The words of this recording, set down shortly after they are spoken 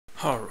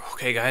Oh,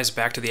 okay, guys,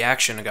 back to the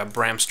action. I got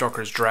Bram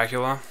Stoker's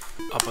Dracula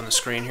up on the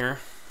screen here.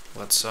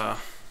 Let's, I'm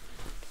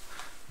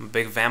a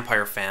big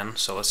vampire fan,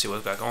 so let's see what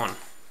we've got going.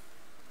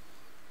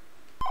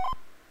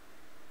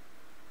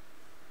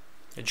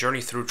 A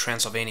journey through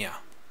Transylvania.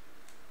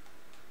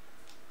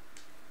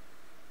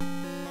 Ooh,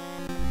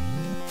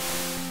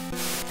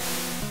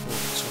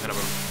 some kind of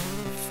a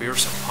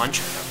fearsome punch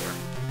I have there.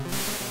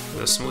 Look at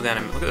this smooth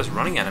look at this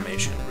running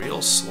animation.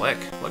 Real slick.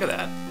 Look at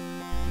that.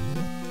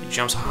 He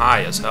jumps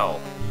high as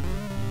hell.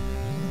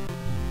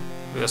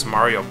 Look at this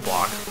Mario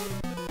block.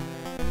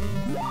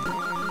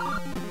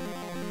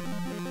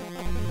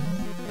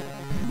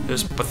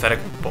 This pathetic...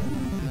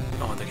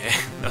 Oh, okay.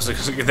 That's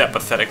like, that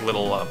pathetic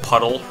little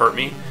puddle hurt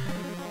me.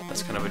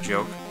 That's kind of a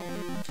joke.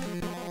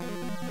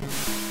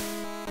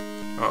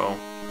 Uh-oh.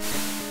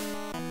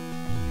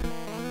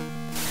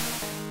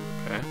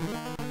 Okay.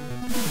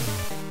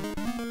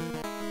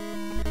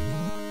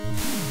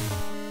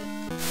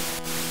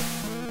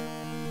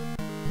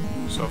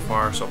 So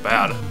far, so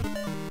bad.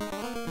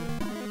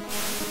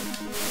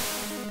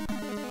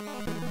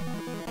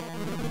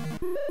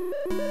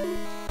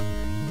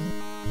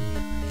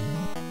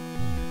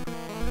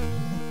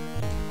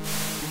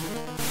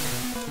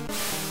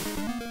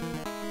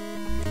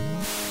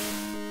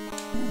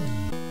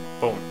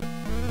 Boom.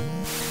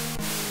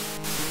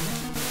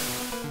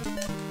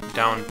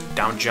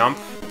 Down jump.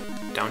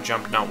 Down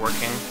jump not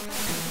working.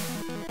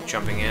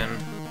 Jumping in.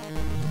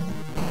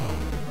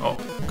 Oh,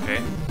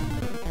 okay.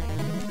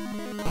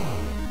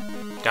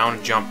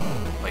 Down jump,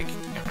 like,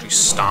 actually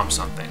stomps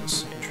on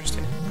things.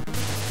 Interesting.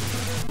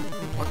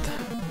 What the?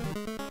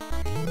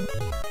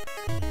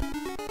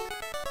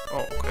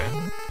 Oh, okay.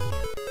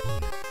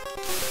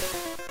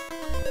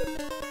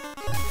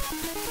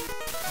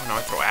 Oh, now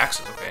I throw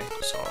axes, okay.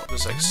 So I'll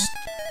just, like,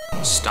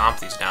 stomp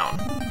these down.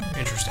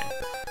 Interesting.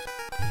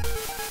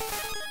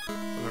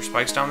 Are there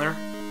spikes down there?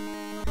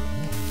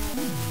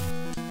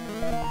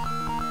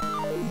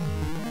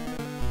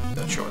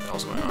 Not sure what the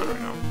hell's going on right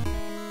now.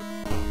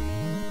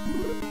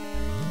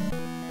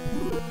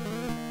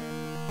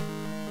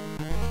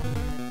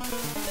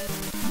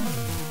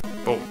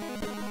 Boom.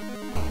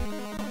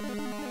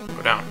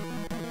 Go down.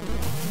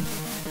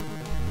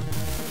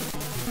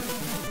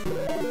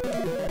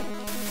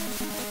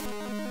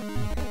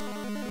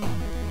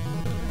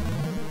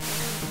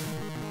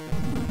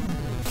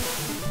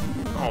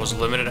 Oh, it was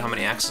limited how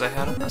many axes I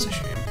had? That's a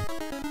shame.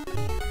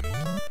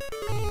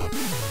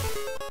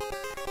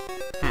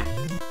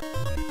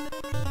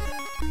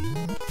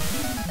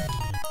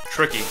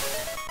 Tricky.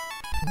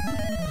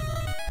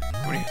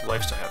 How many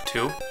lives do I have?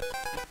 2?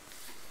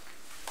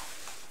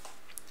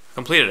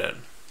 Completed it.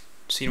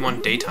 Scene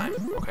 1 daytime.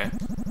 Okay.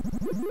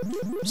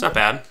 It's not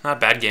bad. Not a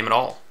bad game at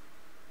all.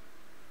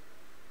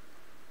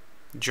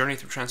 Journey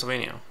through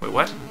Transylvania. Wait,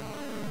 what?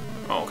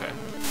 Oh, okay.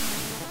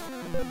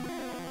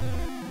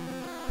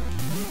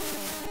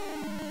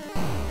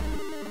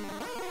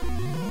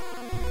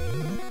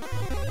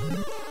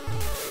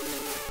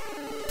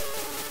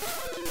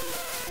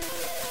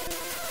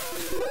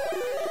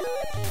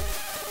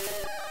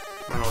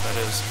 I don't know what that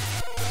is.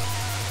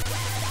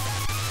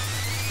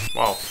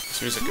 Wow,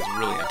 this music is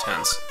really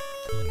intense.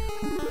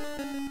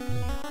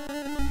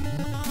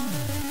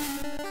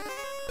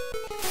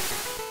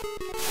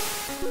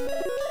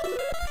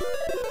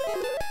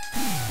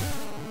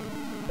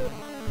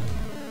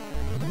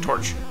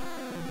 Torch.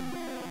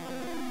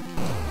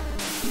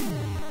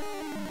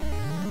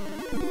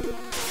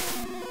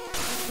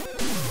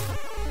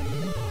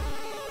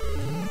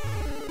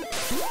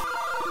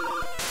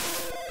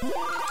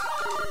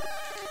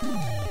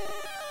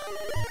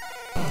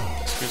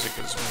 This music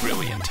is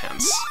really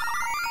intense.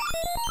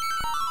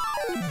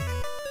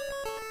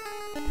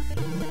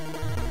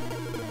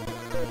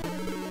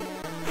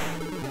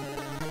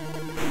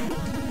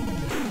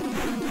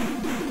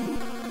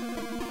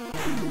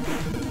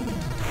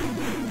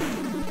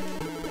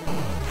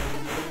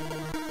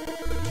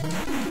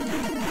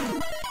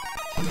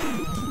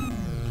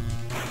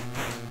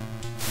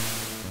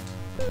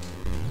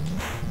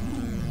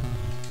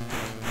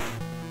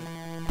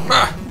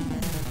 Ah!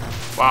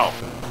 Wow.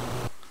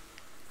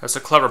 That's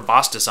a clever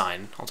boss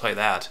design, I'll tell you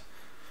that.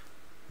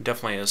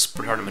 Definitely is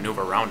pretty hard to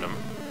maneuver around him.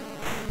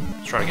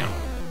 Let's try it again.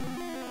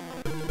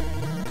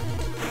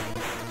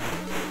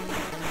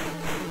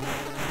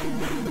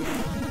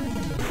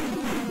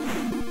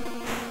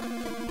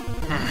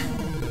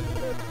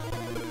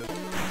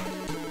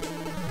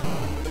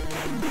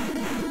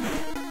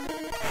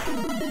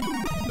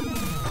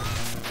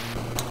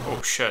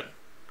 Oh shit.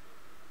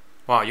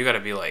 Wow, you gotta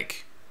be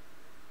like...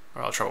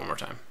 Alright, I'll try one more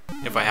time.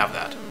 If I have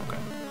that. Okay.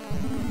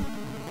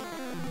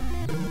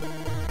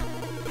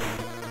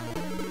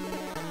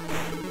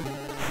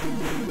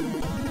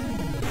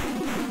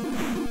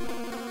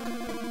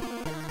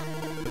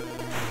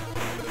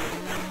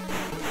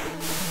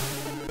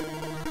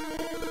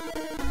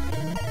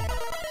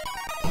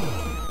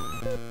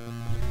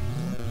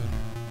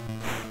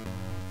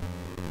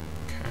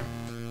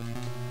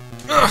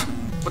 Ugh!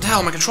 What the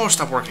hell? My controller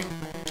stopped working.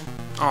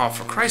 Oh,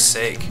 for Christ's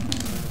sake.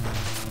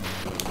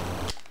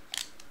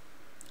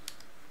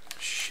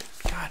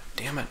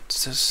 damn it.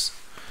 It's this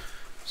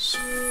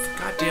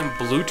goddamn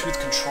Bluetooth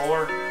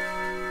controller.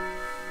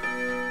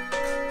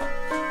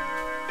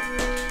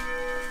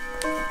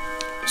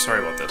 Sorry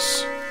about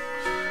this.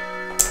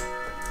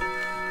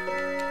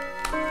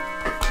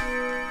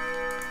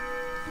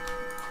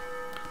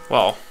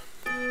 Well,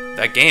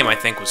 that game, I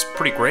think, was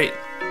pretty great.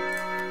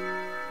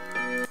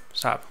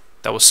 Stop.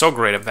 That was so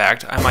great, in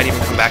fact, I might even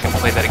come back and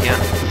play that again.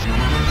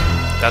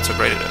 That's how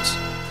great it is.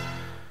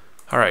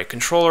 Alright,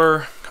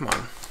 controller, come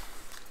on.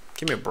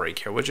 Give me a break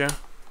here, would you?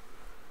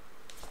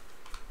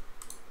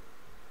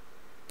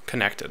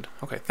 Connected.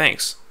 Okay,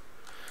 thanks.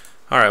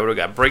 Alright, what do we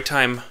got? Break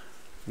time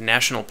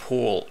National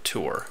Pool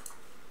Tour.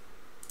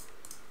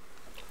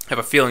 I have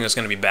a feeling it's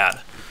going to be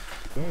bad.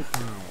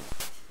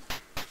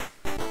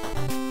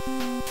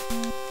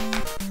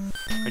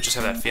 I just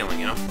have that feeling,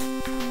 you know?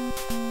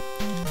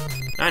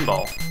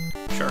 9-ball.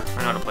 Sure, I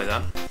know how to play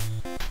that.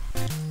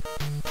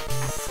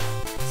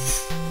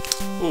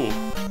 Ooh.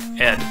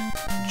 Ed.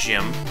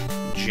 Jim.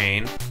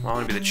 Jane. Well, I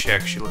want to be the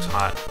chick. She looks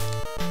hot.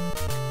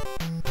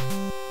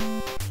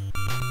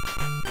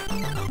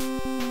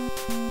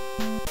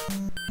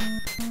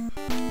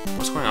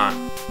 What's going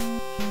on?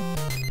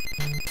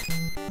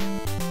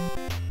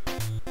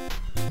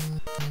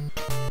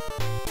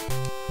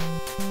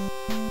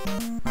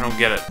 I don't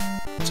get it.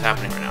 What's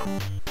happening right now?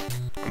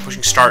 I'm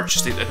pushing start. I'm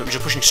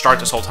just pushing start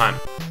this whole time.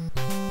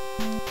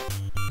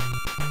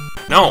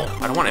 No!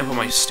 I don't want to input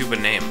my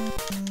stupid name.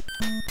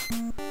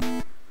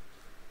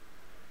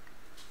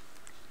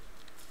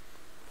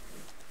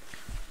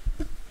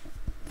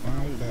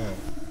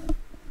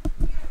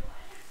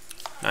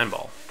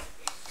 Nine-ball.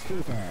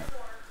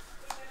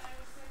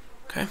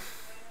 Okay.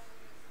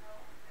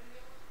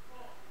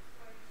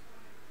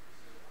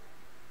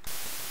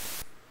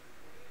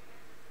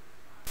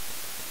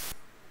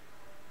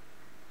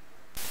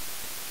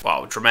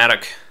 Wow,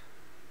 dramatic.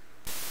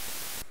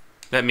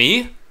 That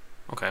me?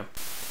 Okay.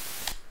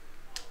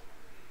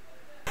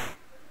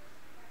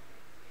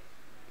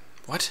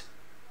 What?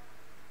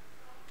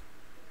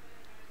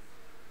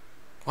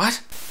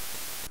 What?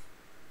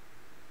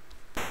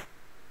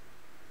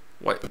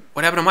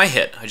 What happened to my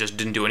hit? I just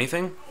didn't do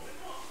anything?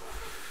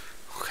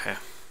 Okay.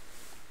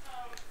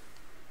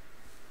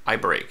 I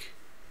break.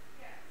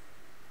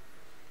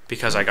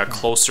 Because I got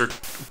closer.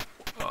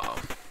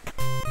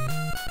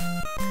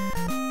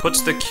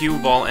 Puts the cue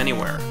ball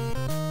anywhere.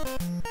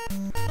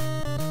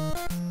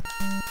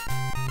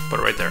 Put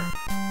it right there.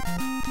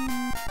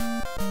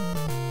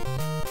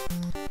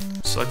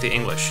 Select the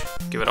English.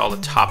 Give it all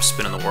the top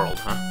spin in the world,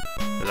 huh?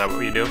 Is that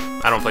what you do?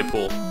 I don't play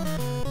pool.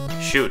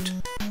 Shoot.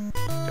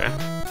 Okay.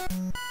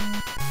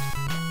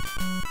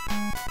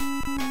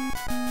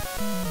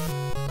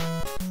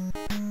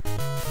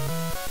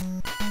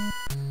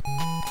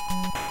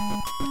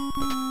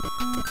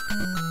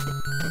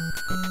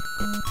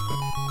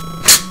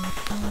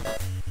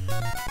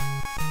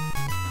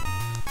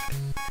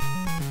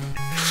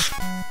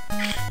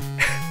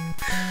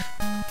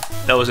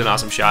 That was an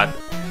awesome shot.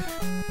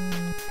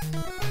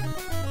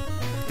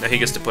 Now he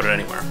gets to put it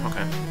anywhere.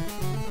 Okay.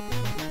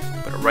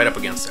 Put it right up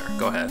against there.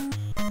 Go ahead.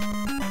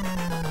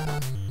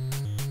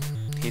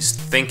 He's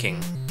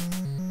thinking.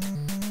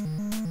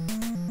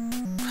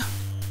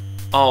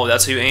 Oh,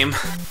 that's how you aim?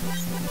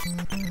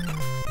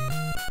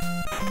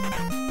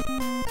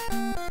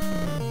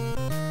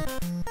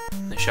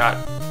 Nice shot.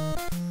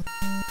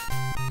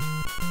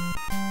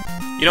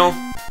 You know,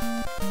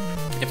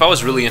 if I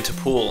was really into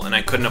pool and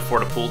I couldn't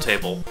afford a pool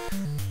table,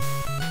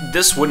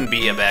 this wouldn't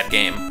be a bad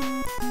game.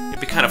 It'd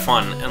be kind of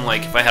fun, and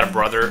like if I had a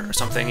brother or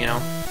something, you know,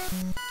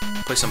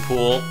 play some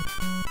pool.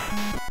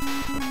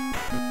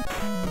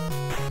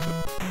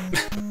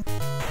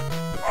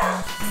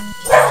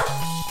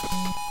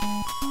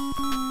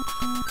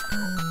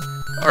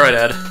 Alright,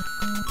 Ed.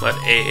 Let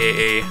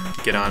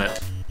AAA get on it.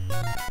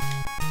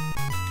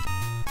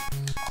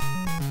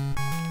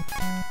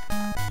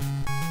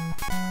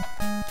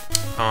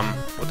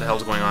 What the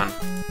hell's going on?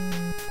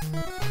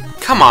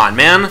 Come on,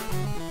 man!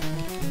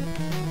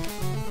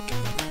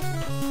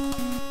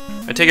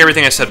 I take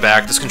everything I said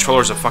back. This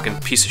controller's a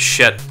fucking piece of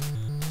shit.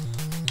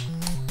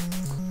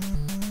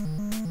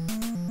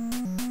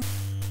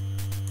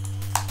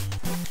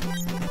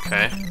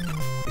 Okay.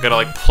 You gotta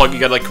like plug, you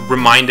gotta like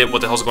remind it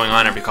what the hell's going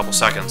on every couple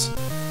seconds.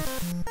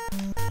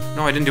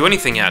 No, I didn't do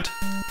anything yet.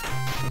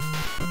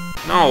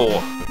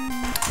 No.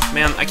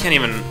 Man, I can't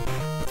even...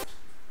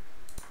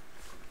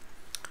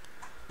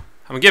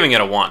 I'm giving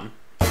it a 1.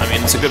 I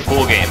mean, it's a good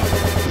pool game.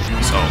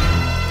 So,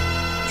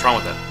 what's wrong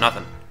with it?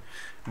 Nothing.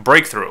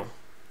 Breakthru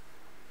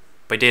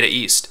by Data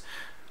East.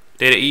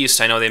 Data East,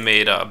 I know they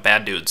made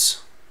Bad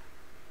Dudes.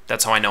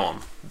 That's how I know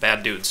them.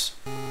 Bad Dudes.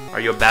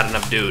 Are you a bad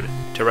enough dude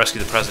to rescue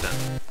the president?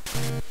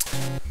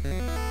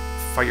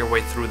 Fight your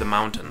way through the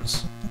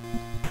mountains.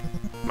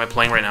 Am I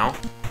playing right now?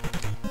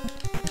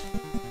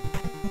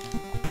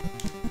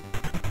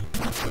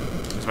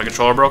 Is my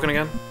controller broken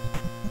again?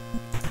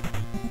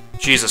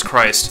 Jesus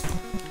Christ.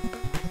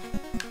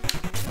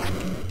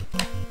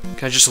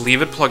 Can I just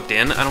leave it plugged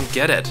in? I don't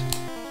get it.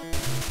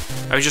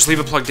 I would just leave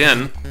it plugged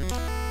in.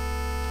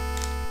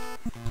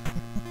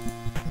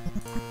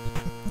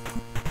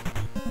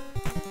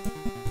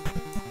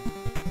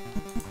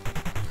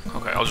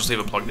 leave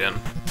it plugged in.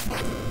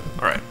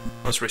 Alright,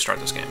 let's restart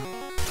this game.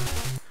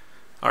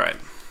 Alright.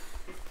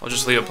 I'll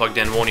just leave it plugged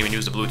in, won't even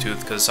use the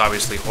Bluetooth because it's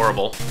obviously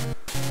horrible.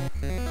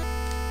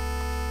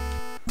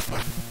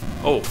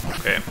 Oh,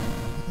 okay.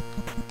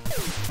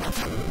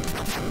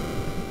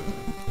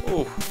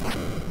 Oh.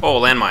 Oh,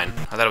 landmine.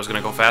 I thought it was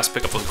gonna go fast,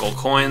 pick up those gold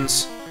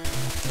coins.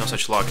 No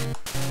such luck.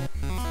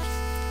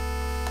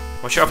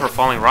 Watch out for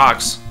falling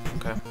rocks.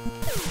 Okay.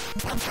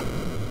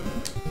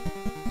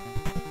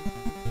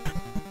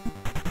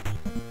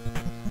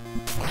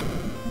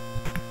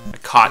 I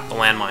caught the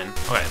landmine.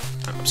 Okay,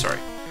 I'm sorry.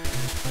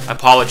 I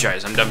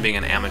apologize, I'm done being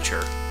an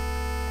amateur.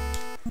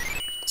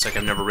 It's like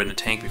I've never ridden a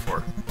tank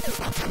before.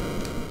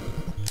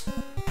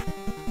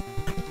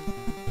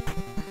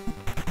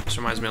 This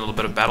reminds me a little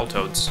bit of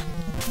Battletoads.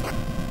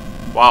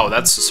 Wow,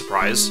 that's a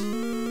surprise.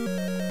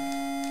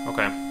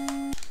 Okay.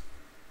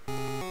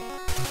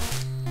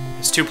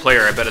 It's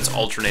 2-player, I bet it's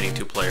alternating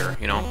 2-player,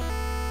 you know?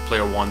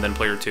 Player 1, then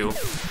player 2.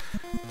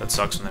 That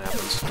sucks when that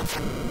happens.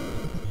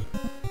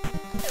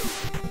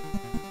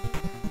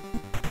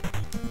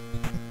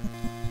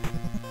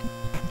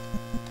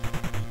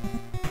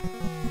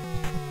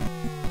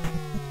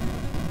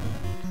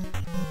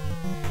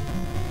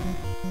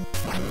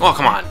 Oh,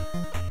 come on.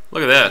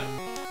 Look at that.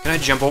 Can I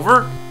jump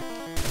over?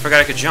 I forgot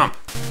I could jump.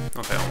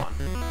 Okay, hold on.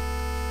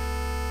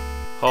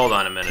 Hold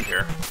on a minute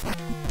here.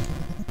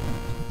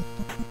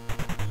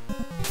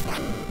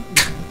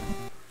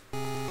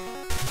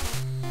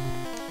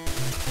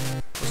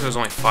 Looks like there's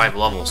only 5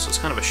 levels, so it's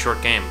kind of a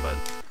short game, but...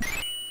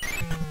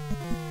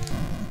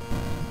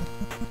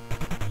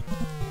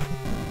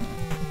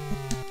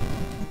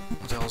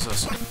 What the hell is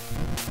this?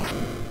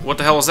 What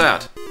the hell is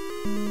that?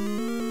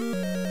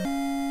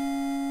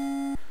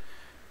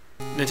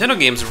 Nintendo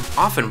games are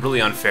often really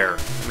unfair.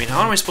 I mean,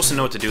 how am I supposed to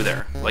know what to do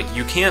there? Like,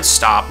 you can't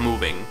stop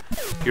moving.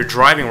 You're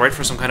driving right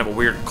for some kind of a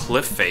weird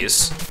cliff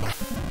face. Do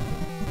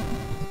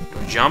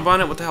I jump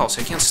on it? What the hell?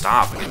 So I can't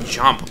stop. I can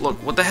jump. Look,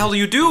 what the hell do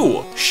you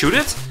do? Shoot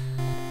it?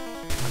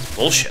 That's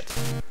bullshit.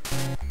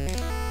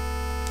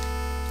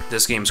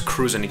 This game's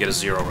cruising to get a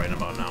 0 right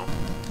about now.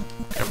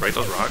 Can I break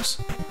those rocks?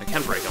 I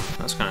can break them.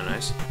 That's kind of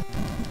nice.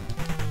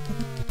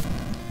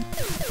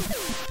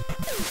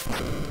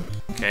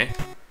 Okay.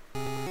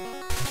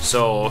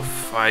 So,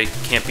 if I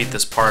can't beat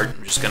this part,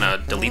 I'm just gonna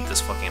delete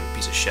this fucking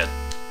piece of shit.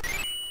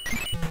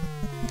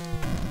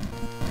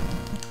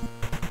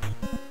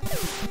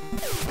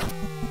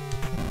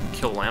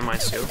 Kill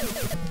landmines too.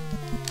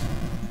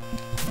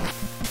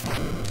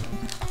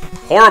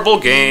 Horrible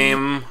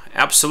game.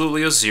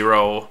 Absolutely a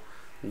 0.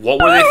 What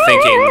were they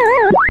thinking?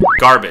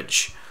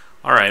 Garbage.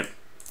 Alright.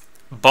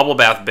 Bubble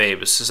Bath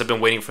Babes. Since I've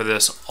been waiting for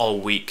this all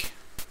week.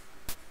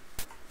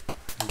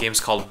 The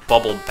game's called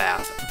Bubble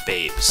Bath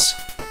Babes.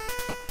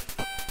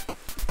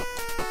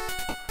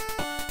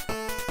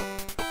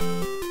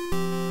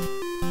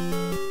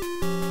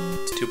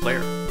 It's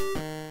 2-player.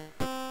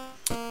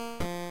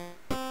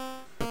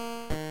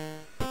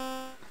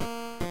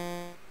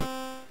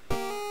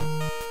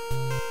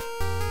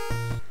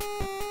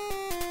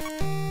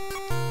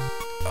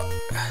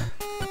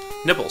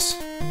 Nipples.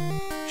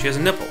 She has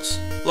nipples.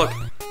 Look.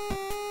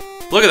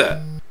 Look at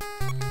that.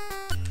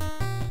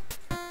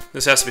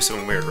 This has to be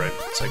something weird, right?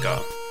 It's like,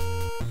 I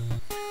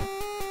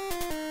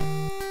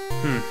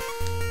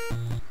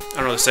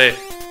don't know what to say.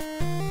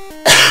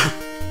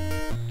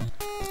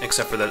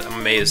 Except for that I'm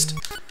amazed.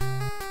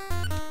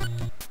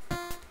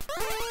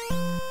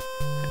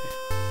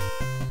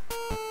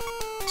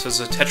 So it's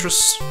a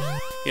Tetris,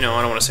 you know,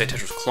 I don't want to say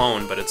Tetris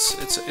clone, but it's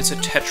a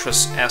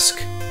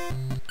Tetris-esque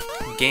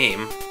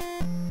game.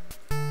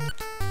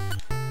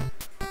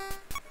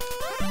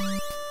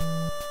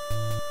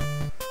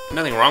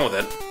 Nothing wrong with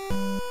it.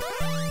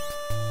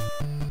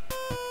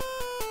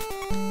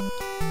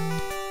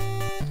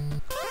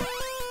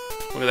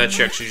 Look at that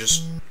chick, she's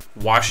just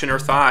washing her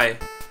thigh.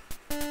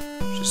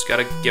 Just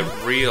gotta get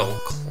real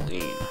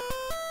clean.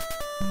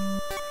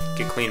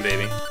 Get clean,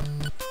 baby.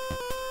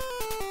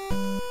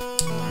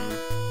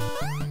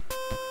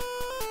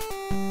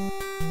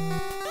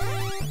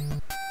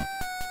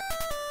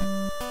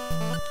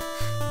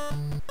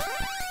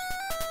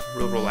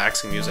 Real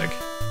relaxing music.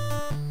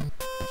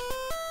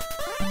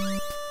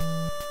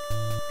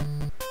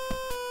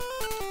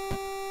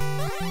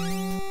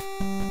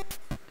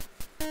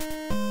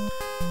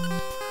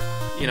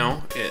 You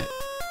know, it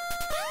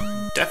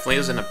definitely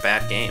isn't a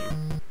bad game.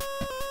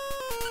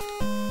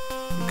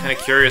 I'm kind of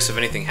curious if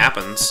anything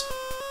happens.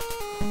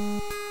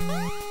 I'm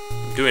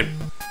doing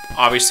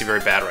obviously very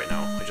bad right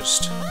now.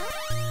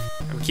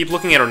 I keep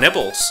looking at her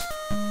nipples.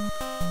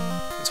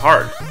 It's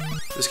hard.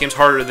 This game's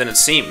harder than it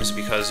seems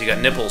because you got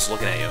nipples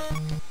looking at you.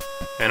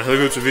 And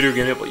look, it's a video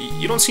game nipple.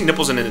 You don't see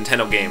nipples in a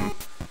Nintendo game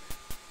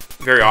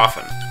very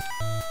often.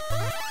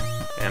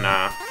 And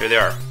here they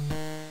are.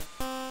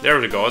 There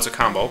we go. It's a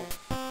combo.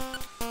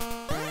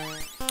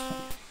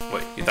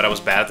 Wait, you thought I was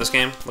bad at this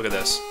game? Look at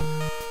this.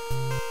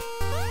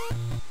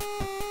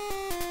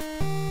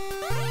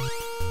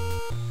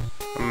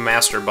 I'm a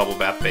master of Bubble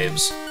Bath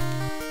Babes.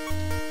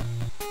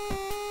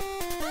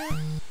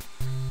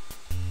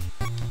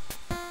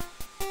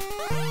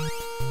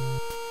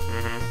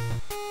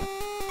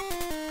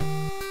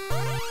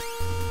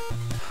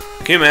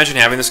 Can you imagine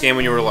having this game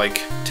when you were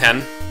like 10?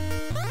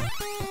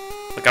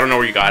 Like, I don't know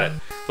where you got it.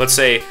 Let's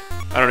say,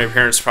 I don't know, your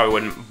parents probably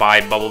wouldn't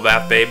buy Bubble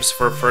Bath Babes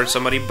for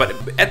somebody, but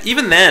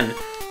even then,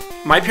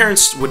 my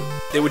parents would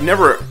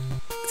never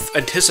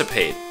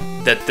anticipate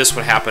that this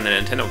would happen in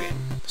a Nintendo game.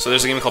 So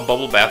there's a game called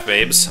Bubble Bath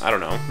Babes. I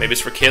don't know, maybe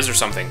it's for kids or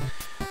something.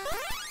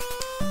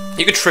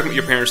 You could trick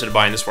your parents into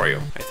buying this for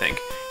you, I think.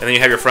 And then you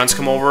have your friends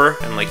come over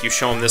and like you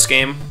show them this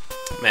game.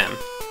 Man,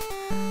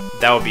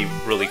 that would be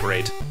really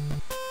great.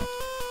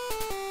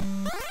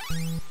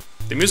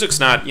 The music's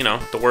not, you know,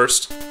 the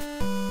worst.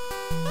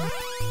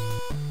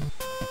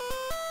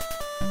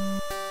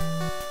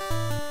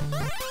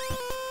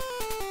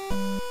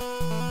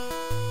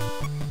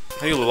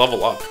 How do you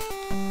level up?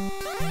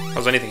 How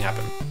does anything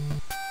happen?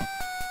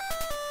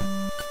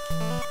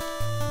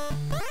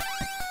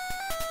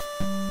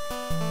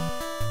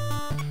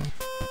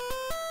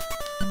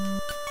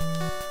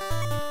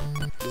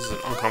 This is an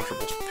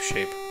uncomfortable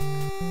shape.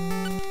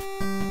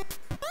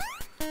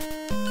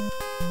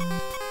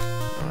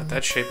 Not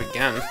that shape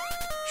again.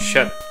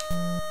 Shit.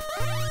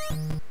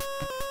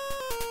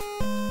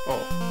 Oh.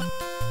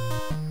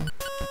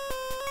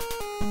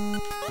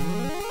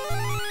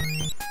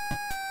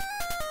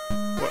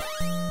 What?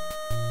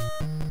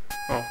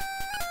 Oh.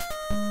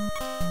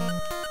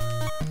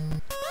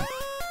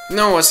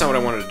 No, that's not what I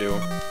wanted to do.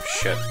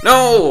 Shit.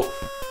 No!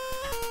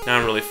 Now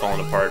I'm really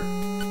falling apart.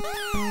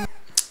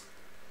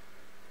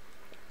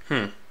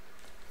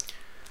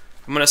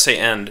 I'm gonna say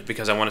end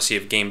because I want to see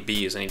if game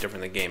B is any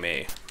different than game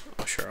A.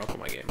 Oh, sure, I'll put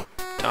my game.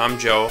 Tom,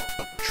 Joe,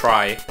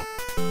 try.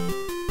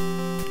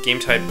 Game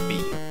type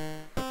B.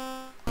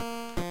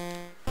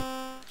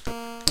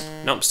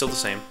 Nope, still the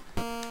same.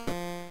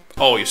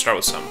 Oh, you start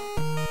with some.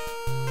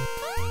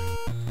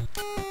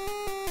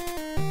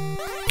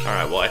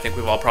 Alright, well, I think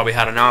we've all probably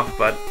had enough,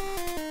 but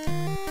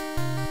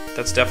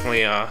that's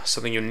definitely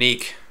something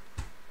unique.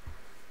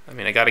 I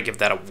mean, I gotta give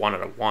that a 1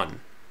 out of 1.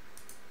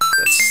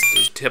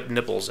 There's tip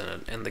nipples in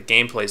it, and the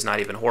gameplay's not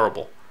even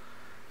horrible.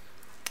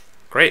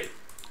 Great.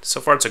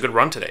 So far, it's a good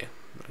run today.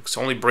 It's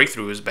only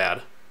Breakthru is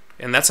bad.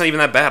 And that's not even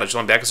that bad. It's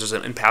only bad because there's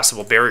an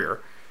impassable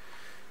barrier.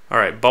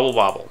 Alright, Bubble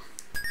Bobble.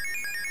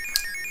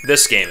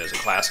 This game is a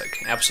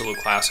classic. Absolute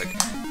classic.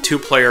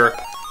 Two-player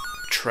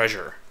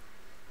treasure.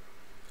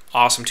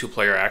 Awesome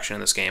two-player action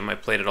in this game. I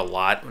played it a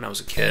lot when I was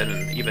a kid,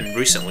 and even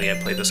recently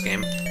I played this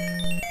game.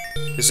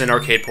 This is an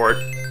arcade port.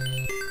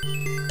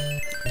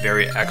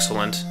 Very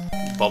excellent.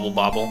 Bubble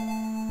Bobble.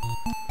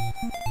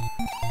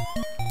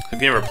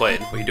 If you never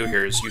played, what you do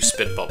here is you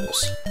spit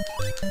bubbles.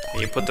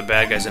 And you put the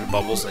bad guys in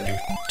bubbles, and then you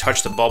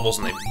touch the bubbles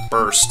and they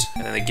burst,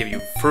 and then they give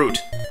you fruit.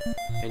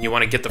 And you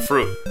want to get the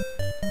fruit.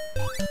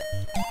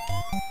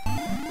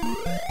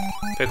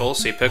 Pickles,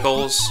 see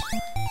pickles.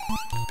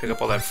 Pick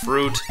up all that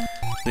fruit.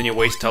 Then you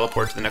wait to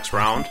teleport to the next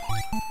round.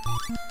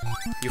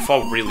 You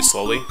fall really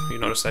slowly. You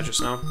noticed that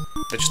just now?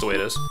 That's just the way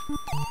it is.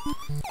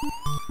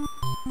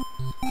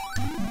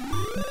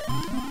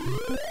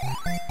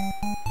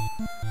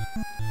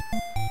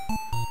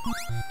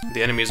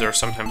 The enemies are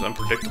sometimes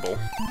unpredictable,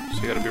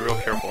 so you gotta be real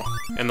careful.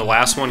 And the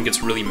last one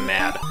gets really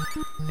mad,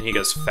 and he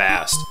goes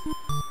fast.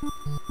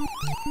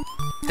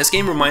 This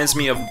game reminds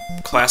me of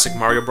classic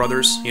Mario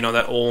Brothers. You know,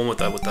 that old one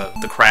with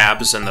the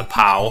crabs and the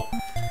POW.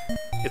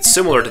 It's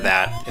similar to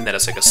that, in that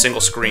it's like a single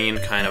screen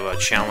kind of a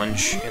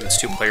challenge, and it's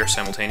two-player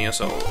simultaneous,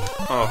 so...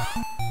 Oh.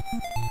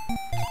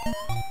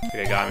 I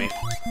think I got me.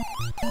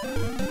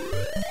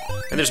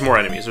 And there's more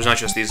enemies. There's not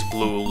just these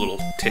blue little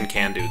tin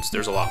can dudes.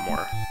 There's a lot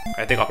more.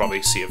 I think I'll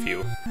probably see a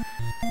few.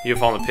 You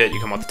fall in the pit,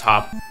 you come out the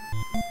top.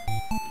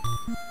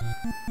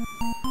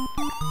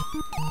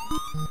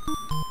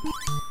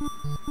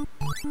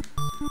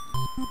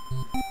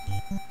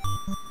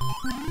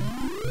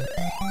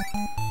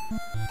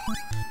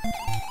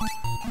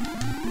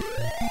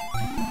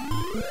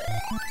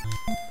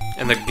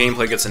 And the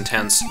gameplay gets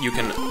intense. You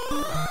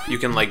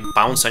can like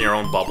bounce on your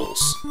own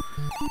bubbles.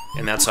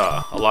 And that's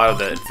a lot of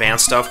the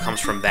advanced stuff comes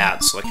from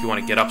that. So like if you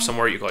want to get up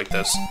somewhere, you go like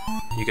this.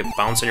 You can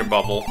bounce on your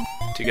bubble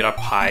to get up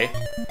high.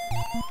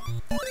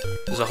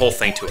 There's a whole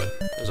thing to it.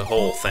 There's a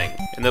whole thing.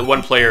 And the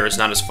one player is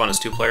not as fun as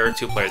two-player.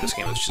 Two-player, this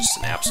game is just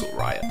an absolute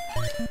riot.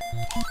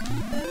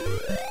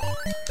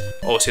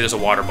 Oh, see, there's a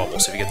water bubble.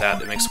 So if you get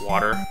that, it makes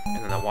water. And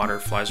then that water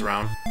flies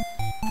around.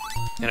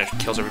 And it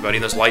kills everybody.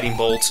 And there's lightning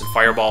bolts and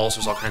fireballs.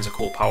 There's all kinds of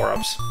cool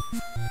power-ups.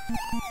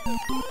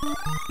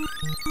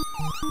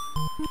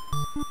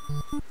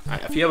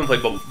 If you haven't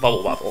played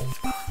Bubble Bobble...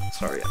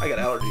 Sorry, I got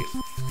allergies.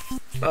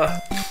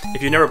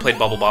 If you've never played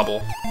Bubble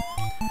Bobble,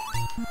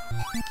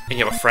 and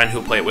you have a friend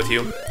who'll play it with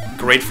you,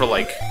 great for,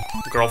 like,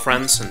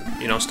 girlfriends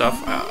and, you know, stuff.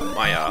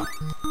 My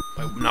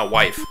now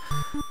wife,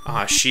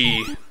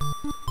 we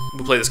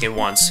played this game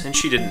once, and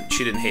she didn't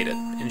hate it,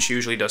 and she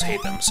usually does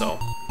hate them, so...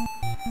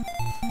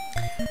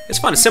 It's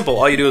fun, it's simple.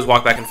 All you do is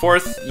walk back and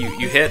forth,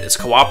 you hit, it's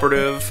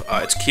cooperative,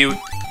 it's cute,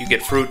 you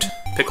get fruit,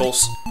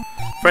 pickles,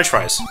 French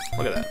fries.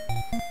 Look at that.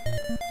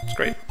 It's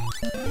great.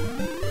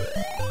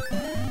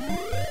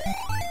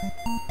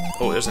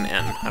 Oh, there's an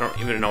N. I don't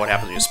even know what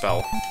happens when you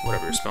spell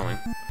whatever you're spelling.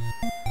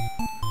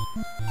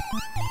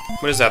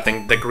 What is that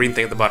thing? That green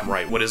thing at the bottom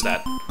right. What is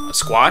that? A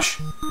squash?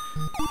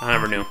 I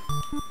never knew.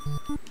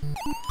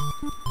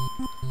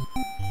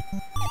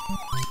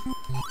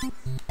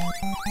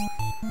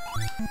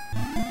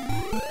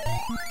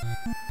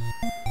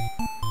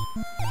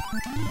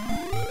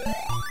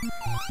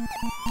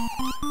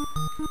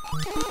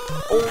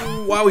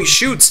 Oh, wow, he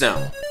shoots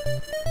now.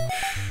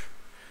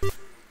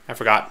 I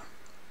forgot.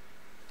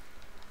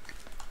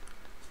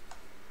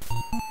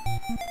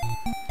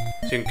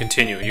 So you can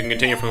continue. You can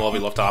continue from the level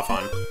you left off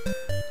on.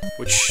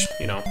 Which,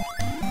 you know...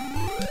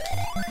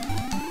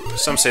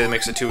 Some say that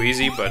makes it too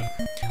easy, but...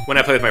 When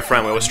I play with my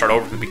friend, we always start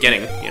over from the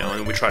beginning, you know,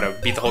 and we try to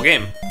beat the whole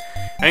game.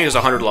 I think there's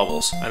 100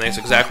 levels. I think it's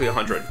exactly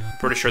 100. I'm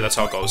pretty sure that's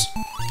how it goes.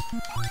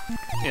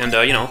 And,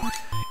 you know,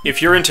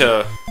 if you're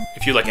into...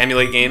 If you, like,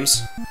 emulate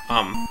games,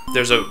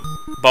 there's a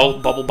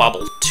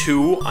Bobble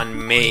 2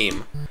 on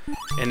MAME.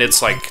 And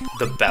it's, like,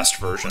 the best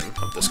version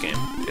of this game.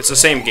 It's the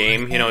same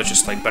game, you know, it's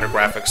just, like, better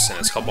graphics, and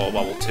it's called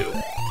Bobble 2.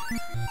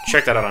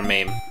 Check that out on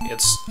MAME.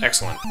 It's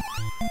excellent.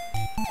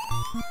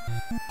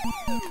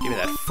 Give me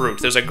that fruit.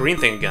 There's a green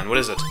thing again. What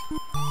is it?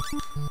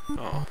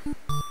 Oh.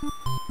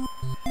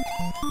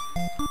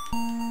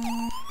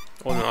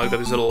 Oh, no, I've got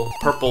these little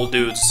purple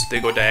dudes. They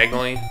go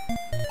diagonally.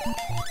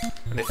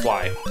 And they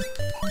fly.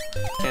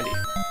 Candy.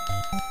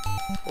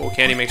 Oh,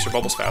 candy makes your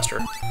bubbles faster.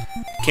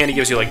 Candy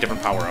gives you, like,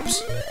 different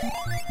power-ups.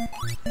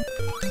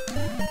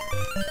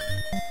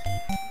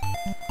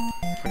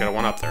 I got a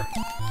one up there.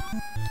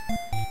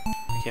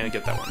 I can't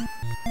get that one.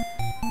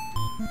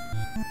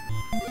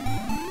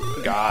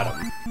 Got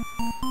him.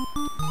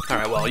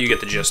 Alright, well, you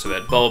get the gist of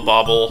it.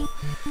 Bobble.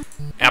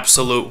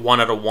 Absolute 1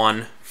 out of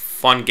 1.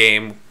 Fun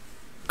game.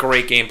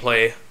 Great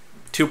gameplay.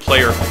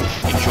 2-player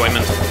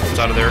enjoyment comes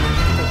out of there. Get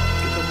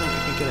the thing.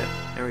 You can get it.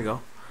 There we go.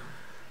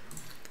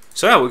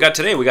 So yeah, we got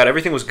today. We got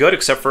everything was good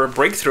except for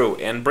Breakthru.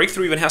 And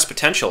Breakthru even has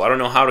potential. I don't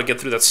know how to get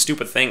through that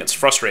stupid thing. It's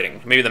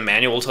frustrating. Maybe the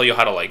manual will tell you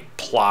how to, like,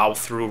 plow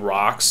through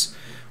rocks.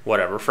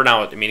 Whatever. For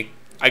now, I mean,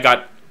 I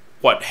got,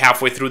 what,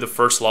 halfway through the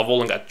first level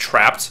and got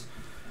trapped.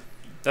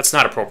 That's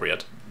not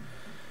appropriate.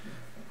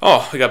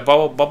 Oh, we got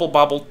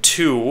Bobble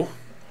 2.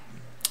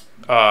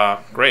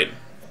 Great.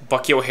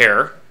 Bucky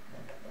O'Hare.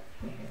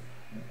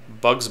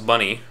 Bugs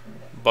Bunny,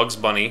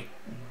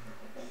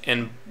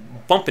 and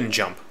Bump and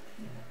Jump.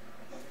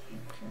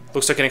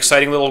 Looks like an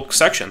exciting little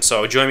section,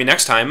 so join me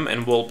next time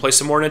and we'll play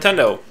some more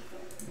Nintendo.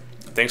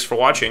 Thanks for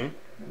watching.